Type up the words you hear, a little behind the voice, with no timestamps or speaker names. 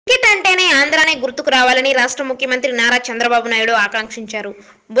Cricket అంటేనే ఆంధ్రానే గుర్తుకు రావాలని రాష్ట్ర ముఖ్యమంత్రి నారా చంద్రబాబు నాయుడు ఆకాంక్షించారు.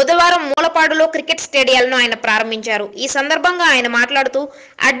 బుధవారం మూలపాడులో క్రికెట్ స్టేడియాలను ఆయన ప్రారంభించారు. ఈ సందర్భంగా ఆయన మాట్లాడుతూ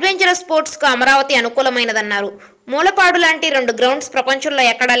అడ్వెంచరస్ స్పోర్ట్స్ కు అమరావతి అనుకూలమైనదన్నారు. మూలపాడు లాంటి 2 గ్రౌండ్స్ ప్రపంచంలో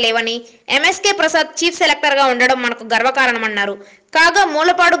ఎక్కడా లేవని, ఎంఎస్కే ప్రసాద్ చీఫ్ సెలెక్టర్ గా ఉండడం మనకు గర్వకారణమన్నారు. కాగా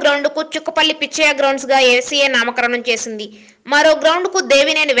మూలపాడు గ్రౌండ్ కు చుక్కపల్లి పిచ్చయ్య గ్రౌండ్స్ గా ఏసీఏ నామకరణం చేసింది. మరో గ్రౌండ్ కు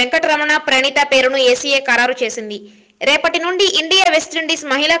దేవినేని వెంకటరమణ ప్రణీత పేరును ఏసీఏ ఖరారు చేసింది. రేపటి నుండి ఇండియా వెస్టిండీస్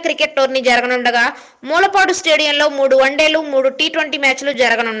మహిళా క్రికెట్ టోర్నీ జరగనుండగా మూలపాడు స్టేడియంలో 3 వన్డేలు 3 టీ20 మ్యాచ్లు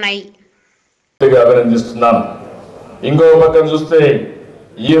జరగనున్నాయి. ఇంకో పక్కన చూస్తే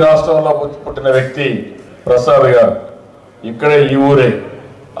ఈ రాష్ట్రంలో పుట్టిన వ్యక్తి ప్రసాద్ గారు, ఇక్కడే ఈ ఊరే.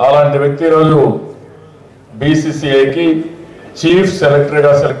 అలాంటి వ్యక్తి ఈరోజు బీసీసీఐకి చీఫ్ సెలెక్టర్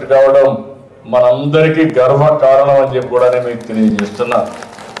గా సెలెక్ట్ కావడం మనందరికీ గర్వ కారణం అని చెప్పి కూడా నేను మీకు తెలియజేస్తున్నా.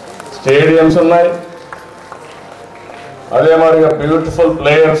 స్టేడియంస్ ఉన్నాయి, అదే మాదిరిగా బ్యూటిఫుల్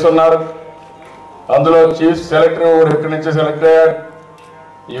ప్లేయర్స్ ఉన్నారు. అందులో చీఫ్ సెలెక్టర్ కూడా ఇక్కడి నుంచే సెలెక్ట్ అయ్యారు.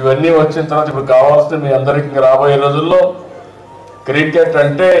 ఇవన్నీ వచ్చిన తర్వాత ఇప్పుడు కావాల్సింది మీ అందరికీ రాబోయే రోజుల్లో క్రికెట్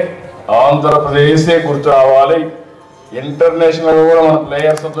అంటే ఆంధ్రప్రదేశే గుర్తు రావాలి. ఇంటర్నేషనల్ కూడా మన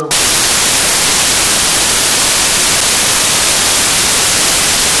ప్లేయర్స్